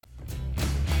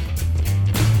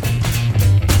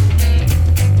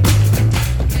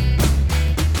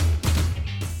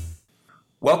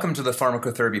Welcome to the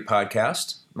Pharmacotherapy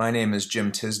Podcast. My name is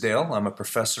Jim Tisdale. I'm a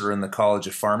professor in the College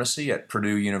of Pharmacy at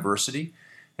Purdue University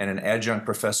and an adjunct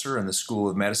professor in the School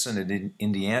of Medicine at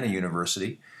Indiana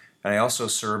University, and I also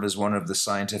serve as one of the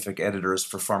scientific editors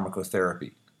for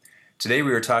Pharmacotherapy. Today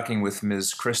we are talking with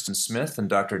Ms. Kristen Smith and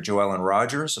Dr. Joellen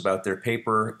Rogers about their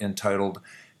paper entitled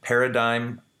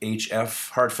PARADIGM-HF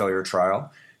Heart Failure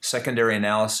Trial, Secondary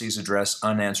Analyses Address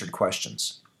Unanswered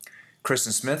Questions.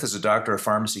 Kristen Smith is a Doctor of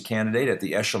Pharmacy candidate at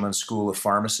the Eshelman School of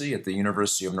Pharmacy at the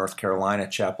University of North Carolina,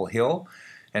 Chapel Hill,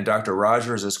 and Dr.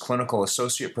 Rogers is Clinical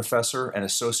Associate Professor and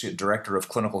Associate Director of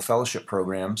Clinical Fellowship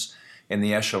Programs in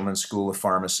the Eshelman School of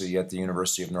Pharmacy at the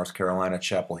University of North Carolina,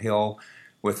 Chapel Hill,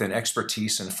 with an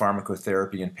expertise in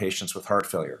pharmacotherapy in patients with heart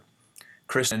failure.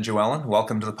 Kristen and Joellen,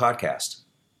 welcome to the podcast.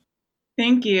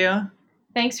 Thank you.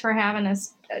 Thanks for having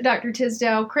us, Dr.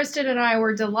 Tisdale. Kristen and I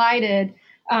were delighted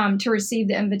to receive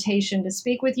the invitation to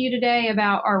speak with you today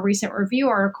about our recent review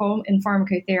article in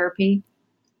Pharmacotherapy.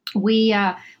 We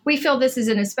feel this is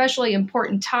an especially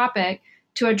important topic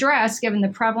to address given the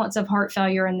prevalence of heart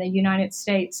failure in the United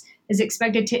States is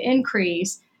expected to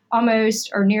increase almost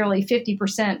or nearly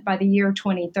 50% by the year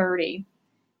 2030.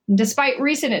 And despite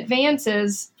recent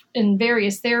advances in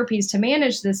various therapies to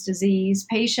manage this disease,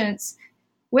 patients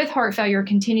with heart failure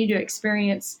continue to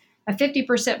experience a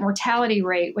 50% mortality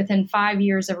rate within 5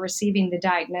 years of receiving the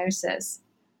diagnosis.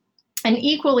 And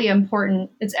equally important,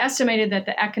 it's estimated that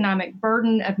the economic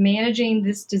burden of managing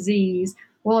this disease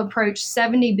will approach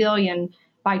 $70 billion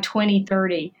by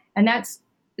 2030. And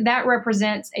that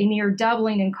represents a near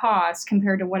doubling in cost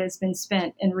compared to what has been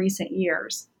spent in recent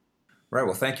years. Right.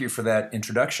 Well, thank you for that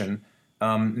introduction.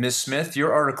 Ms. Smith,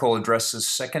 your article addresses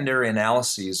secondary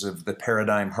analyses of the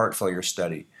PARADIGM heart failure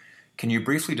study. Can you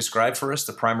briefly describe for us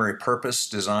the primary purpose,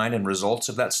 design, and results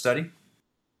of that study?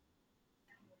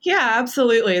 Yeah,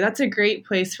 absolutely. That's a great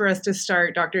place for us to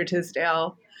start, Dr.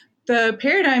 Tisdale. The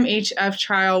PARADIGM-HF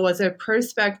trial was a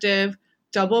prospective,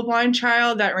 double-blind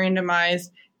trial that randomized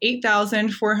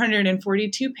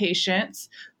 8,442 patients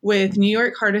with New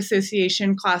York Heart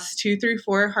Association Class 2 through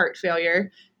 4 heart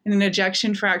failure and an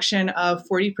ejection fraction of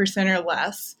 40% or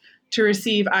less to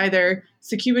receive either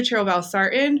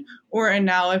sacubitril/valsartan or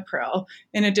enalapril,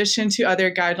 in addition to other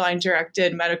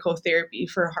guideline-directed medical therapy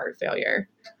for heart failure.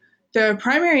 The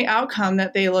primary outcome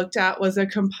that they looked at was a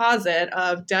composite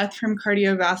of death from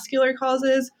cardiovascular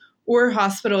causes or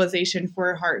hospitalization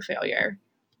for heart failure.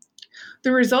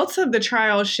 The results of the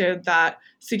trial showed that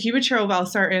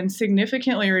sacubitril/valsartan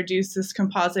significantly reduced this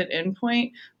composite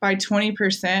endpoint by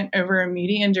 20% over a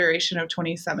median duration of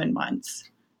 27 months.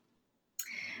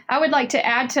 I would like to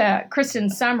add to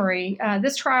Kristen's summary.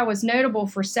 This trial was notable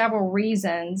for several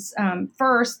reasons.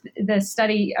 First, the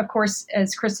study, of course,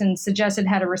 as Kristen suggested,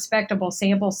 had a respectable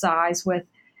sample size with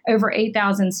over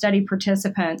 8,000 study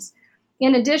participants.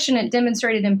 In addition, it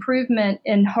demonstrated improvement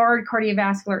in hard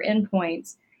cardiovascular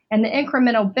endpoints, and the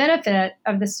incremental benefit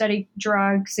of the study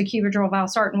drug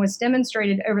sacubitril/valsartan was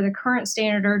demonstrated over the current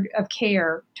standard of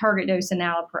care, target dose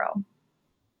enalapril.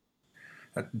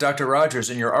 Dr. Rogers,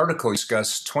 in your article, you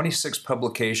discuss 26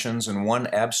 publications and one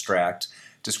abstract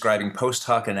describing post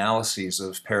hoc analyses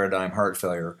of PARADIGM heart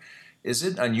failure. Is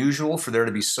it unusual for there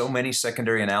to be so many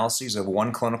secondary analyses of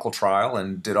one clinical trial,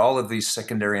 and did all of these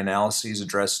secondary analyses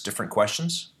address different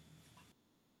questions?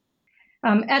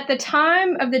 At the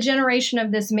time of the generation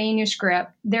of this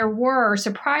manuscript, there were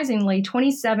surprisingly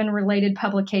 27 related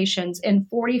publications and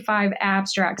 45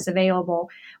 abstracts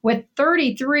available, with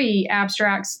 33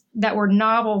 abstracts that were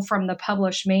novel from the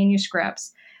published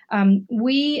manuscripts.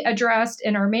 We addressed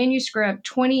in our manuscript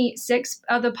 26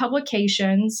 of the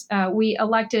publications. We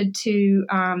elected to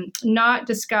not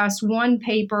discuss one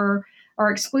paper or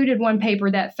excluded one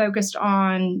paper that focused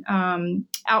on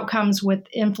outcomes with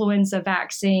influenza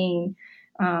vaccine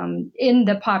in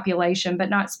the population, but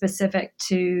not specific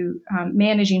to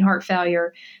managing heart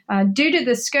failure. Due to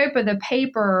the scope of the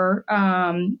paper,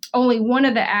 only one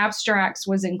of the abstracts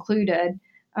was included.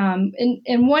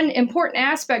 And one important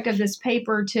aspect of this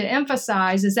paper to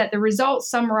emphasize is that the results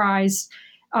summarized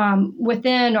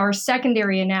within our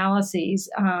secondary analyses,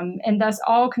 and thus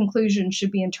all conclusions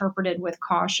should be interpreted with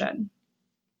caution.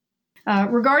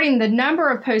 Regarding the number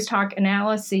of post hoc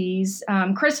analyses,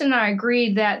 Kristen and I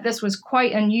agreed that this was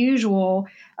quite unusual,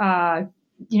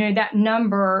 that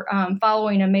number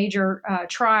following a major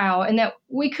trial, and that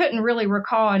we couldn't really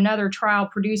recall another trial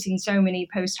producing so many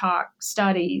post hoc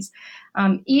studies.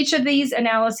 Each of these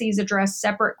analyses address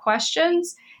separate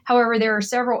questions. However, there are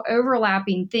several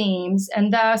overlapping themes,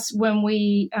 and thus when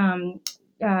we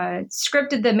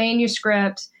scripted the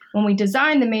manuscript, when we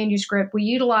designed the manuscript, we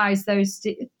utilized those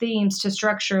themes to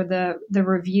structure the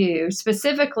review.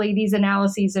 Specifically, these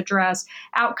analyses address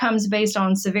outcomes based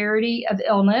on severity of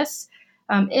illness,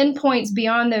 endpoints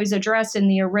beyond those addressed in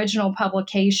the original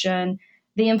publication,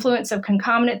 the influence of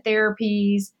concomitant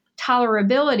therapies,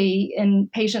 tolerability in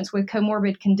patients with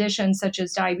comorbid conditions such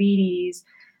as diabetes,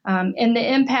 and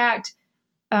the impact,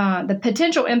 the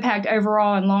potential impact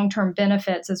overall and long-term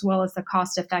benefits, as well as the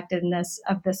cost effectiveness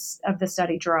of the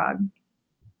study drug.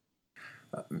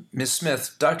 Ms.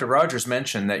 Smith, Dr. Rogers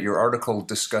mentioned that your article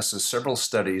discusses several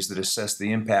studies that assess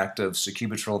the impact of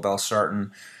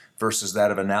sacubitril/valsartan versus that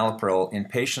of enalapril in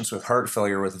patients with heart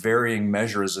failure with varying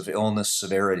measures of illness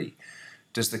severity.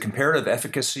 Does the comparative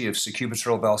efficacy of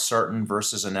sacubitril/valsartan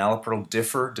versus enalapril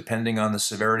differ depending on the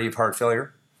severity of heart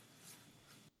failure?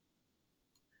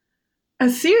 A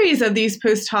series of these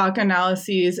post-hoc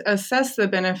analyses assess the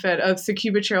benefit of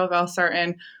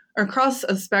sacubitril/valsartan across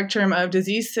a spectrum of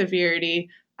disease severity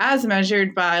as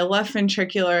measured by left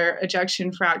ventricular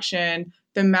ejection fraction,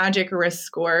 the MAGIC risk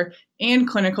score, and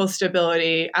clinical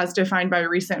stability as defined by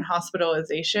recent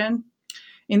hospitalization.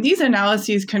 And these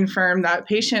analyses confirm that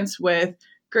patients with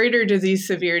greater disease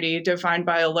severity defined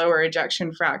by a lower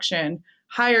ejection fraction,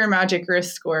 higher MAGIC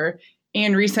risk score,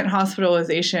 and recent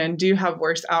hospitalization do have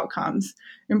worse outcomes.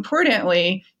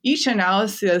 Importantly, each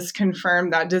analysis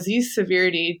confirmed that disease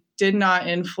severity did not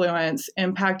influence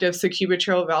impact of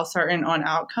sacubitril/valsartan on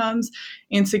outcomes,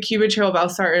 and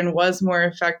sacubitril/valsartan was more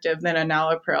effective than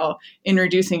enalapril in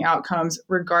reducing outcomes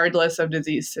regardless of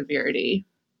disease severity.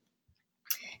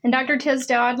 And Dr.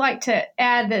 Tisdale, I'd like to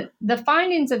add that the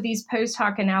findings of these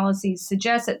post-hoc analyses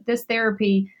suggest that this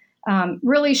therapy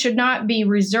really should not be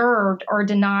reserved or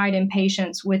denied in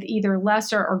patients with either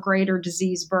lesser or greater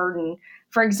disease burden.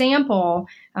 For example,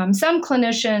 some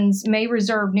clinicians may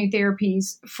reserve new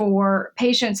therapies for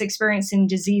patients experiencing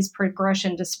disease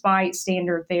progression despite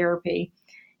standard therapy.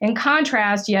 In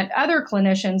contrast, yet other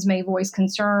clinicians may voice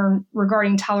concern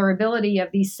regarding tolerability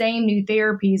of these same new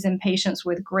therapies in patients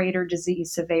with greater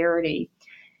disease severity.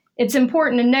 It's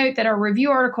important to note that our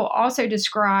review article also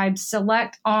describes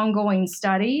select ongoing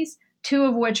studies, 2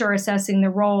 of which are assessing the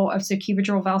role of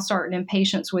sacubitril/valsartan in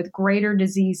patients with greater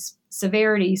disease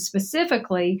severity,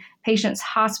 specifically patients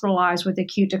hospitalized with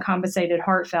acute decompensated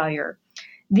heart failure.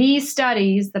 These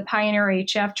studies, the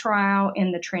PIONEER-HF trial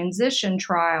and the Transition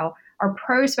trial, are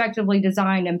prospectively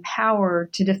designed and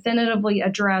powered to definitively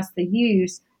address the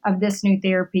use of this new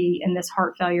therapy in this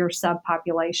heart failure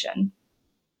subpopulation.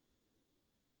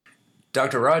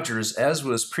 Dr. Rogers, as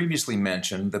was previously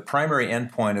mentioned, the primary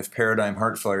endpoint of Paradigm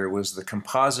heart failure was the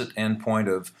composite endpoint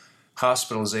of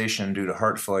hospitalization due to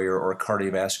heart failure or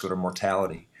cardiovascular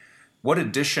mortality. What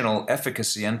additional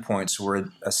efficacy endpoints were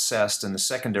assessed in the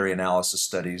secondary analysis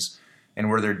studies, and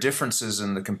were there differences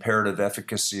in the comparative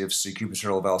efficacy of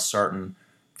sacubitril/valsartan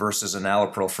versus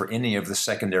enalapril for any of the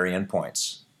secondary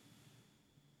endpoints?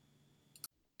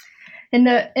 In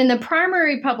the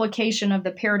primary publication of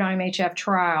the Paradigm-HF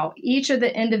trial, each of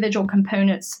the individual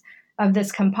components of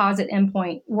this composite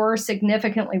endpoint were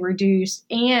significantly reduced,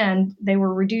 and they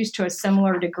were reduced to a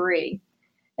similar degree.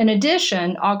 In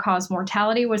addition, all-cause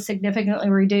mortality was significantly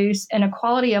reduced, and a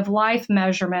quality of life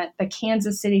measurement, the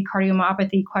Kansas City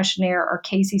Cardiomyopathy Questionnaire, or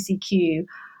KCCQ,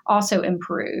 also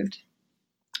improved.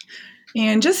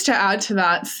 And just to add to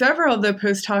that, several of the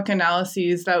post-hoc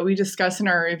analyses that we discuss in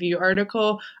our review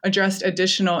article addressed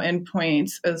additional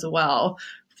endpoints as well.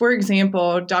 For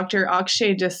example, Dr.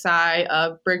 Akshay Desai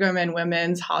of Brigham and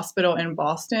Women's Hospital in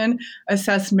Boston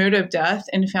assessed mode of death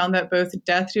and found that both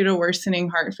death due to worsening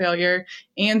heart failure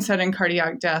and sudden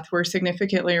cardiac death were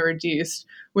significantly reduced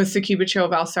with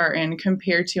sacubitril/valsartan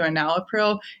compared to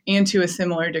enalapril and to a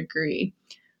similar degree.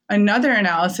 Another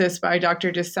analysis by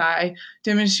Dr. Desai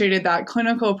demonstrated that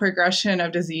clinical progression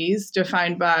of disease,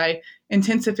 defined by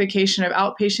intensification of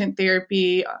outpatient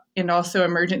therapy and also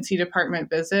emergency department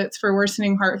visits for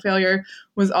worsening heart failure,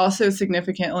 was also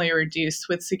significantly reduced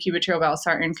with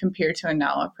sacubitril/valsartan compared to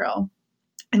enalapril.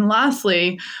 And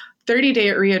lastly,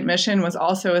 30-day readmission was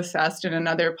also assessed in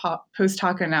another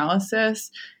post-hoc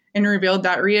analysis, and revealed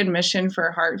that readmission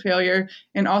for heart failure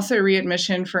and also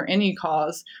readmission for any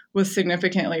cause was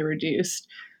significantly reduced.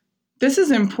 This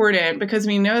is important because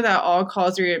we know that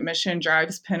all-cause readmission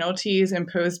drives penalties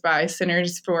imposed by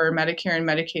Centers for Medicare and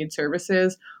Medicaid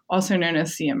Services, also known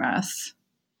as CMS.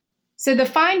 So the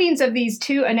findings of these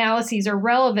 2 analyses are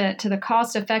relevant to the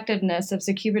cost effectiveness of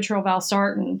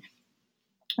sacubitril/valsartan.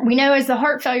 We know as the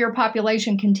heart failure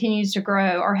population continues to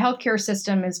grow, our healthcare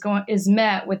system is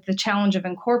met with the challenge of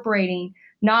incorporating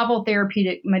novel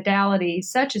therapeutic modalities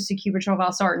such as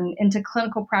sacubitril/valsartan into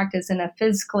clinical practice in a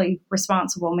fiscally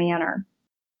responsible manner.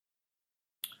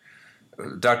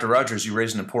 Dr. Rogers, you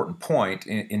raised an important point.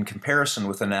 In comparison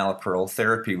with enalapril,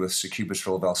 therapy with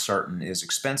sacubitril/valsartan is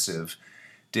expensive.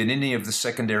 Did any of the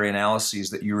secondary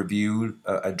analyses that you reviewed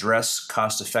address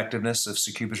cost-effectiveness of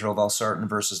sacubitril/valsartan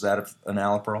versus that of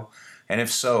enalapril? And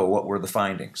if so, what were the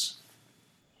findings?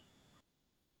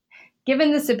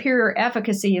 Given the superior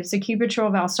efficacy of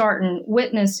sacubitril/valsartan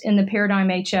witnessed in the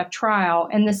Paradigm-HF trial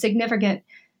and the significant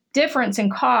difference in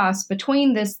cost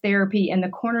between this therapy and the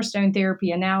cornerstone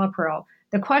therapy enalapril,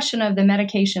 the question of the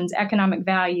medication's economic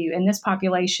value in this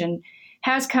population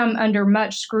has come under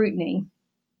much scrutiny.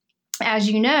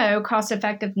 As you know,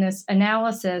 cost-effectiveness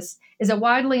analysis is a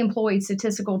widely employed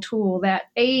statistical tool that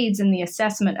aids in the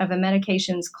assessment of a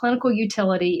medication's clinical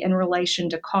utility in relation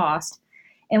to cost.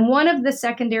 In one of the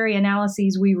secondary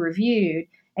analyses we reviewed,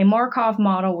 a Markov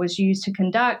model was used to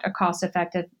conduct a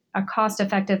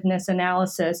cost-effectiveness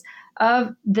analysis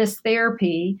of this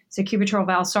therapy,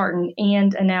 sacubitril/valsartan,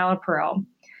 and enalapril.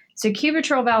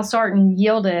 Sacubitril/valsartan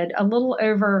yielded a little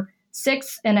over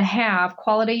 6.5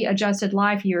 quality-adjusted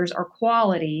life years, or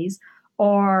QALYs,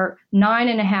 or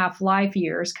 9.5 life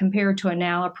years compared to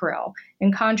enalapril.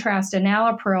 In contrast,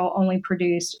 enalapril only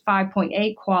produced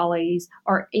 5.8 QALYs,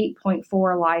 or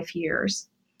 8.4 life years.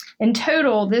 In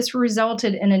total, this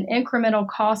resulted in an incremental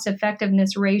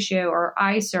cost-effectiveness ratio, or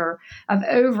ICER, of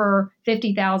over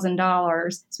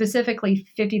 $50,000, specifically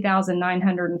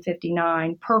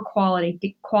 $50,959 per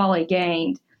QALY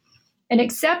gained. An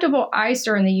acceptable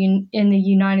ICER in the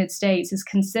United States is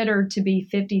considered to be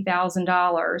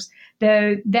 $50,000,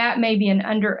 though that may be an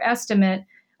underestimate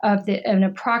of an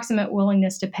approximate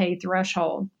willingness to pay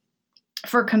threshold.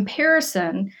 For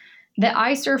comparison, the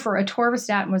ICER for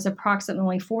atorvastatin was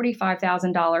approximately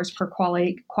 $45,000 per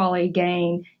QALY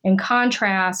gain, in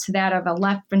contrast to that of a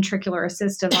left ventricular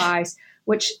assist device,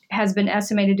 which has been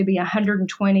estimated to be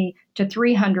 $120,000 to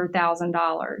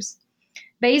 $300,000.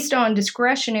 Based on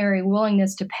discretionary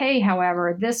willingness to pay,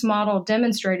 however, this model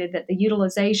demonstrated that the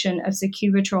utilization of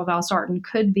sacubitril/valsartan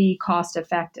could be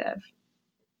cost-effective.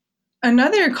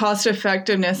 Another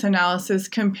cost-effectiveness analysis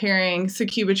comparing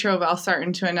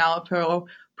sacubitril/valsartan to enalapril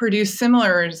produced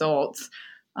similar results.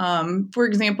 For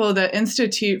example, the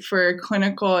Institute for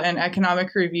Clinical and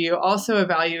Economic Review also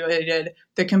evaluated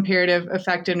the comparative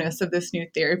effectiveness of this new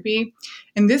therapy.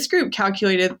 And this group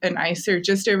calculated an ICER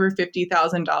just over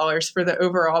 $50,000 for the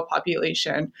overall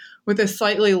population, with a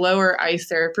slightly lower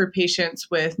ICER for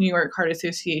patients with New York Heart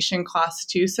Association Class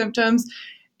 2 symptoms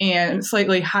and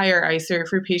slightly higher ICER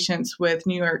for patients with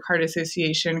New York Heart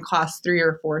Association Class 3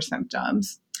 or 4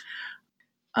 symptoms.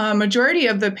 A majority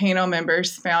of the panel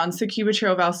members found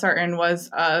sacubitril/valsartan was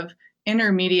of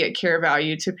intermediate care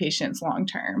value to patients long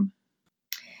term.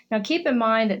 Now, keep in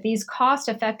mind that these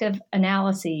cost-effective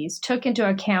analyses took into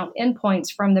account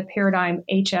endpoints from the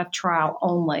Paradigm-HF trial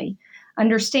only.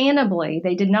 Understandably,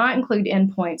 they did not include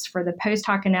endpoints for the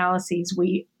post-hoc analyses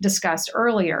we discussed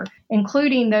earlier,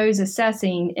 including those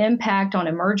assessing impact on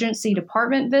emergency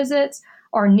department visits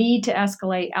or need to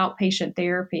escalate outpatient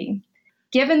therapy.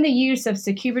 Given the use of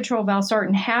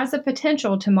sacubitril/valsartan has the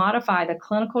potential to modify the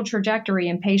clinical trajectory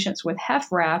in patients with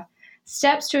HFrEF,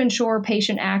 steps to ensure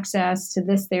patient access to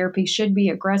this therapy should be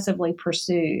aggressively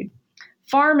pursued.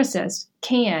 Pharmacists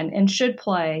can and should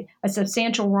play a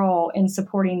substantial role in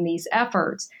supporting these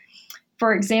efforts.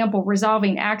 For example,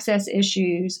 resolving access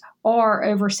issues or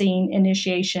overseeing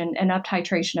initiation and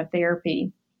uptitration of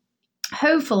therapy.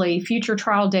 Hopefully, future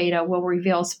trial data will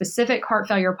reveal specific heart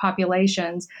failure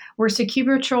populations where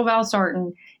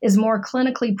sacubitril/valsartan is more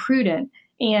clinically prudent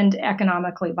and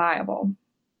economically viable.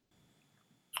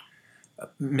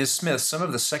 Ms. Smith, some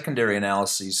of the secondary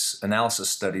analysis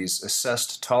studies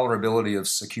assessed tolerability of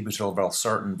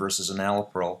sacubitril/valsartan versus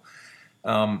enalapril.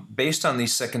 Based on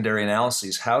these secondary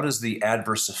analyses, how does the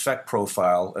adverse effect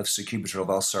profile of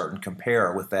sacubitril/valsartan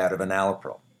compare with that of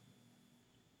enalapril?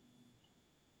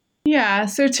 Yeah,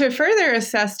 so to further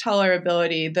assess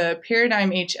tolerability, the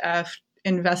Paradigm-HF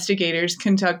investigators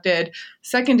conducted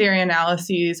secondary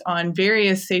analyses on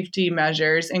various safety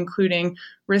measures, including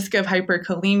risk of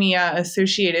hyperkalemia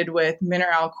associated with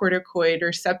mineralocorticoid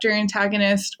receptor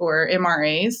antagonist, or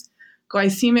MRAs,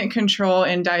 glycemic control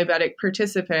in diabetic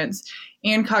participants,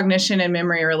 and cognition and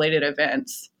memory-related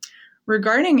events.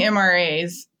 Regarding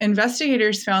MRAs,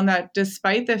 investigators found that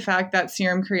despite the fact that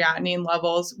serum creatinine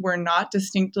levels were not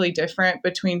distinctly different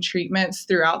between treatments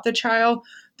throughout the trial,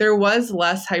 there was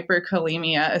less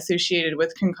hyperkalemia associated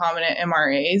with concomitant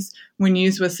MRAs when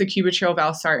used with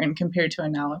sacubitril/valsartan compared to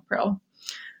enalapril.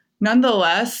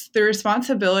 Nonetheless, the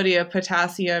responsibility of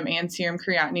potassium and serum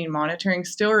creatinine monitoring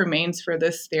still remains for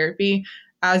this therapy,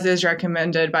 as is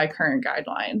recommended by current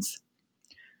guidelines.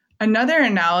 Another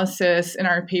analysis in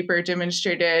our paper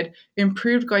demonstrated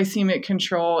improved glycemic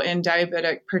control in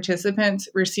diabetic participants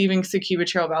receiving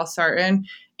sacubitril/valsartan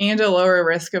and a lower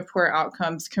risk of poor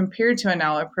outcomes compared to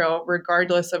enalapril,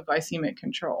 regardless of glycemic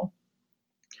control.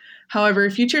 However,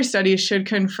 future studies should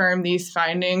confirm these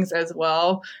findings as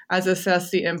well as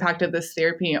assess the impact of this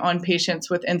therapy on patients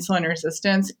with insulin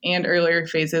resistance and earlier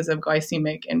phases of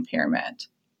glycemic impairment.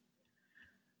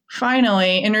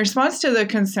 Finally, in response to the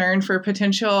concern for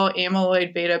potential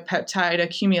amyloid beta peptide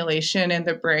accumulation in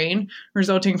the brain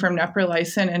resulting from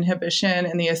neprilysin inhibition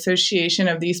and the association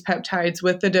of these peptides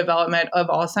with the development of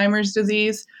Alzheimer's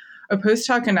disease, a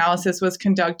post-hoc analysis was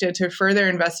conducted to further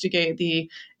investigate the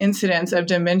incidence of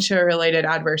dementia-related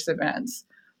adverse events.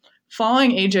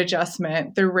 Following age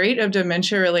adjustment, the rate of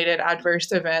dementia-related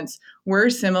adverse events were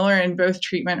similar in both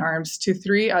treatment arms to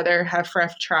 3 other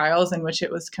HFrEF trials in which it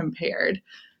was compared.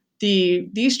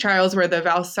 These trials were the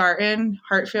valsartan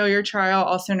heart failure trial,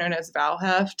 also known as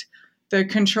VALHEFT, the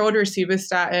controlled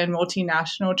rosuvastatin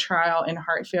multinational trial in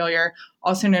heart failure,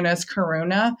 also known as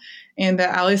CORONA, and the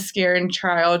aliskiren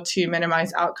trial to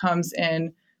minimize outcomes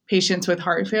in patients with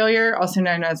heart failure, also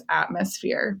known as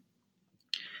ATMOSPHERE.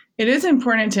 It is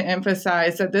important to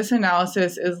emphasize that this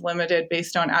analysis is limited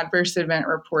based on adverse event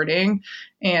reporting,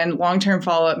 and long-term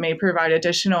follow-up may provide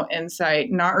additional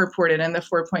insight not reported in the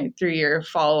 4.3-year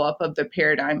follow-up of the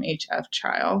PARADIGM-HF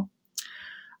trial.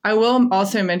 I will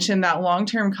also mention that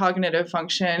long-term cognitive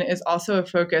function is also a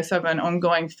focus of an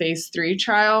ongoing phase 3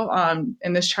 trial,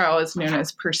 and this trial is known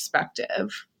as PERSPECTIVE.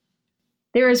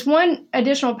 There is one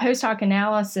additional post-hoc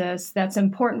analysis that's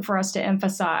important for us to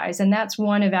emphasize, and that's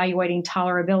one evaluating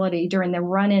tolerability during the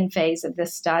run-in phase of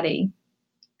this study.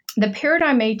 The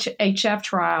PARADIGM-HF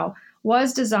trial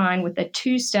was designed with a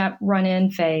 2-step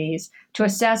run-in phase to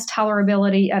assess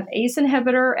tolerability of ACE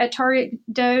inhibitor at target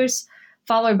dose,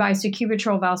 followed by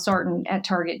sacubitril/valsartan at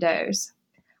target dose.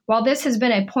 While this has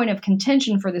been a point of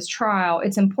contention for this trial,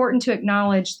 it's important to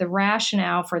acknowledge the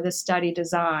rationale for this study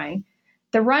design.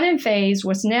 The run-in phase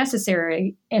was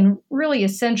necessary and really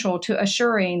essential to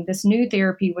assuring this new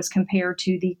therapy was compared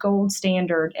to the gold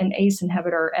standard, an ACE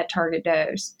inhibitor at target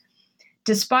dose.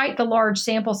 Despite the large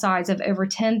sample size of over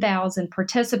 10,000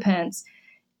 participants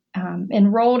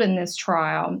enrolled in this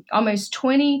trial, almost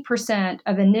 20%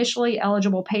 of initially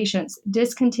eligible patients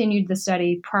discontinued the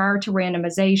study prior to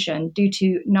randomization due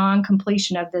to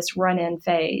non-completion of this run-in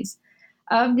phase.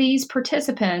 Of these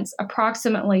participants,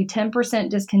 approximately 10%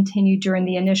 discontinued during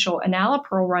the initial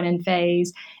enalapril run-in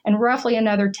phase, and roughly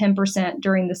another 10%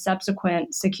 during the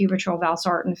subsequent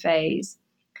sacubitril/valsartan phase.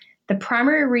 The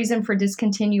primary reason for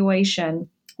discontinuation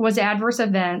was adverse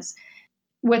events,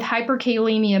 with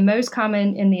hyperkalemia most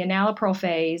common in the enalapril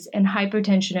phase and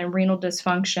hypotension and renal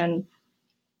dysfunction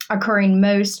occurring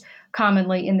most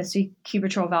commonly in the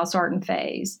sacubitril/valsartan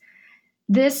phase.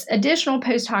 This additional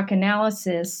post-hoc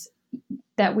analysis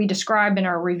that we described in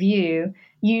our review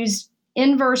used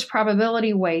inverse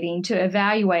probability weighting to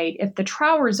evaluate if the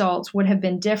trial results would have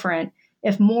been different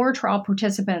if more trial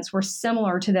participants were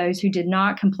similar to those who did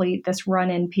not complete this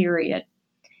run-in period.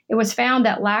 It was found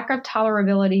that lack of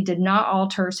tolerability did not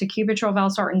alter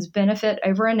sacubitril/valsartan's benefit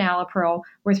over enalapril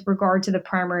with regard to the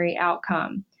primary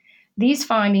outcome. These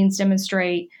findings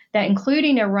demonstrate that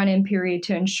including a run-in period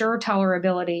to ensure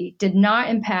tolerability did not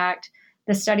impact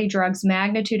the study drug's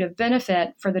magnitude of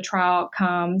benefit for the trial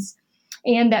outcomes,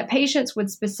 and that patients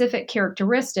with specific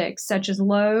characteristics, such as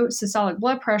low systolic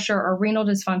blood pressure or renal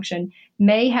dysfunction,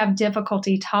 may have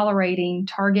difficulty tolerating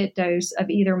target dose of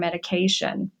either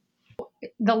medication.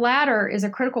 The latter is a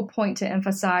critical point to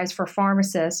emphasize for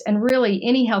pharmacists and really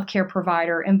any healthcare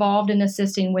provider involved in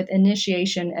assisting with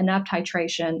initiation and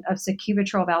up-titration of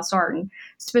sacubitril/valsartan,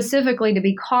 specifically to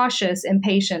be cautious in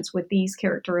patients with these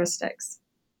characteristics.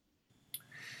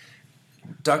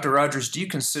 Dr. Rogers, do you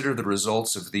consider the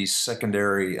results of these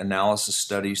secondary analysis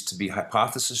studies to be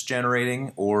hypothesis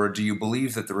generating, or do you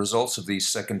believe that the results of these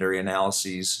secondary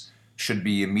analyses should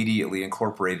be immediately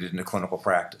incorporated into clinical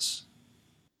practice?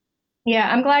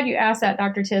 Yeah, I'm glad you asked that,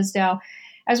 Dr. Tisdale.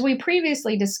 As we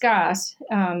previously discussed,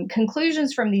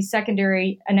 conclusions from these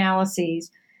secondary analyses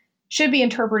should be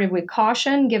interpreted with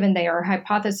caution, given they are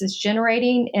hypothesis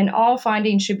generating, and all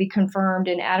findings should be confirmed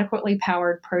in adequately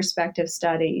powered prospective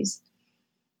studies.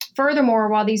 Furthermore,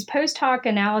 while these post-hoc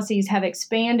analyses have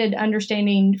expanded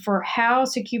understanding for how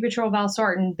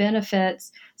sacubitril/valsartan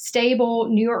benefits stable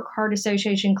New York Heart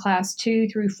Association Class 2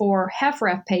 through 4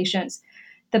 HFrEF patients,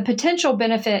 The potential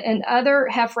benefit in other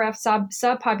HFrEF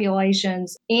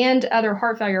subpopulations and other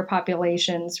heart failure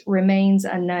populations remains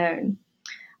unknown.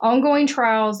 Ongoing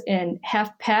trials in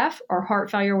HFpEF, or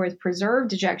heart failure with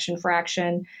preserved ejection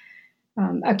fraction,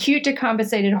 acute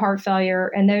decompensated heart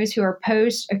failure, and those who are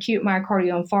post-acute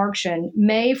myocardial infarction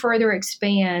may further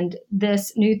expand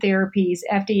this new therapy's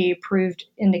FDA-approved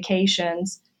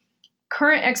indications.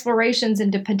 Current explorations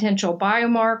into potential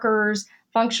biomarkers,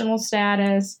 functional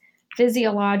status,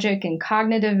 physiologic and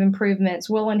cognitive improvements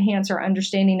will enhance our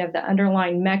understanding of the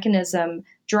underlying mechanism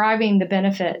driving the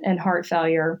benefit in heart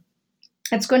failure.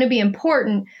 It's going to be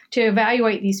important to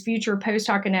evaluate these future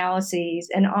post-hoc analyses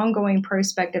and ongoing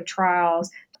prospective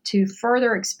trials to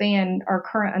further expand our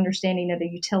current understanding of the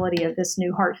utility of this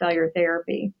new heart failure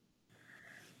therapy.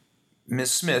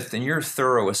 Ms. Smith, in your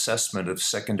thorough assessment of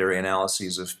secondary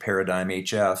analyses of Paradigm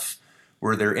HF,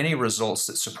 were there any results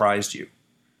that surprised you?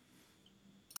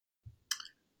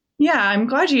 Yeah, I'm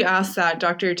glad you asked that,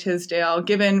 Dr. Tisdale,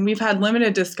 given we've had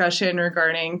limited discussion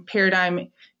regarding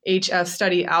Paradigm HF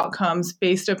study outcomes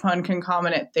based upon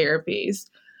concomitant therapies.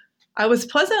 I was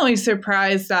pleasantly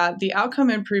surprised that the outcome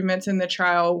improvements in the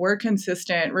trial were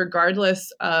consistent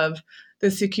regardless of the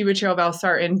sacubitril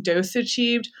valsartan dose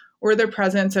achieved or the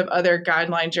presence of other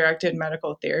guideline-directed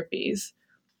medical therapies.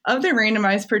 Of the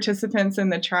randomized participants in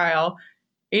the trial,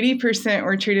 80%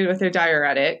 were treated with a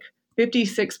diuretic,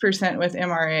 56% with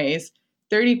MRAs,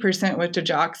 30% with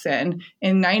digoxin,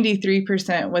 and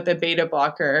 93% with a beta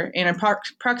blocker. And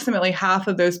approximately half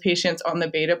of those patients on the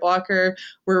beta blocker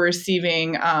were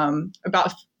receiving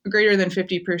about greater than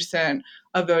 50%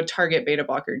 of the target beta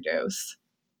blocker dose.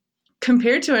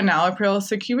 Compared to enalapril,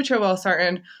 sacubitril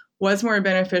valsartan was more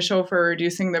beneficial for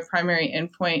reducing the primary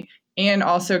endpoint and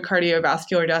also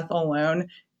cardiovascular death alone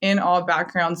in all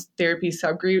background therapy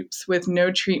subgroups with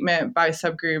no treatment by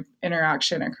subgroup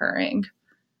interaction occurring.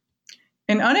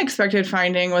 An unexpected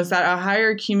finding was that a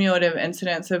higher cumulative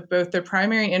incidence of both the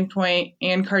primary endpoint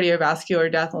and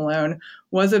cardiovascular death alone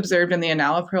was observed in the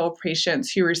enalapril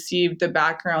patients who received the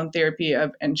background therapy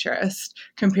of interest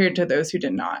compared to those who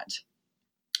did not.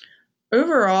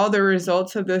 Overall, the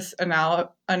results of this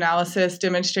analysis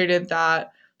demonstrated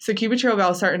that sacubitril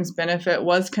valsartan's benefit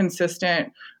was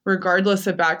consistent regardless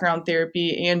of background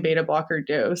therapy and beta blocker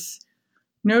dose.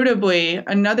 Notably,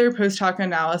 another post-hoc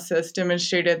analysis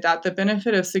demonstrated that the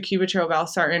benefit of sacubitril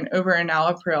valsartan over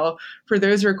enalapril for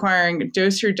those requiring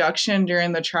dose reduction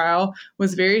during the trial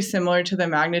was very similar to the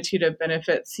magnitude of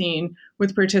benefit seen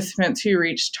with participants who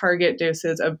reached target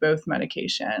doses of both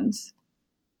medications.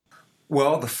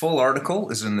 Well, the full article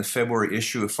is in the February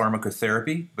issue of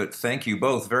Pharmacotherapy, but thank you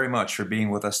both very much for being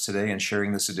with us today and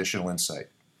sharing this additional insight.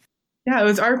 Yeah, it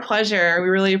was our pleasure. We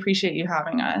really appreciate you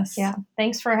having us. Yeah,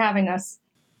 thanks for having us.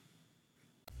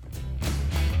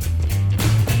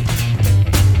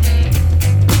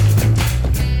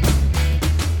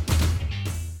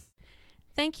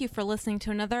 Thank you for listening to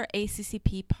another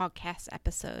ACCP podcast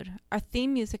episode. Our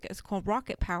theme music is called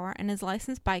Rocket Power and is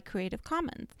licensed by Creative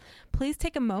Commons. Please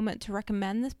take a moment to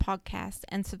recommend this podcast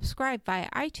and subscribe via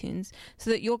iTunes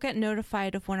so that you'll get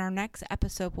notified of when our next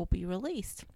episode will be released.